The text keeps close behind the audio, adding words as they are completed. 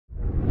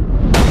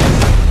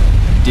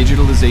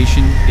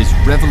Digitalization is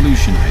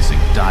revolutionizing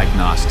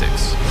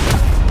diagnostics.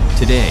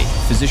 Today,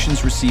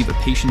 physicians receive a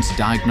patient's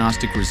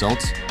diagnostic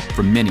results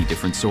from many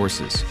different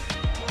sources.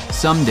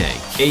 Someday,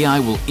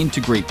 AI will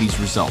integrate these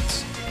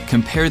results,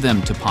 compare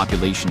them to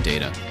population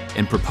data,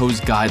 and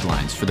propose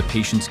guidelines for the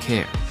patient's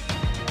care.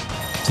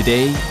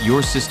 Today,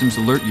 your systems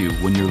alert you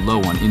when you're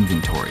low on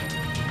inventory.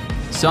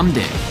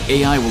 Someday,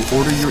 AI will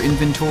order your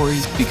inventory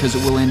because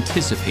it will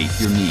anticipate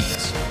your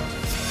needs.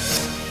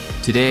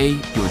 Today,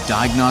 your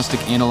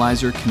diagnostic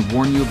analyzer can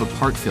warn you of a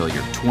part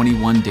failure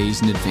 21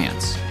 days in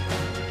advance.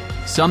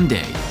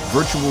 Someday,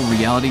 virtual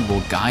reality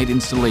will guide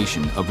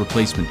installation of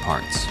replacement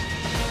parts.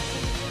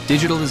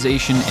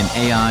 Digitalization and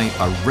AI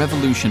are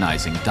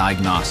revolutionizing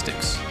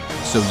diagnostics,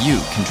 so you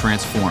can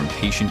transform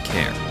patient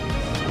care.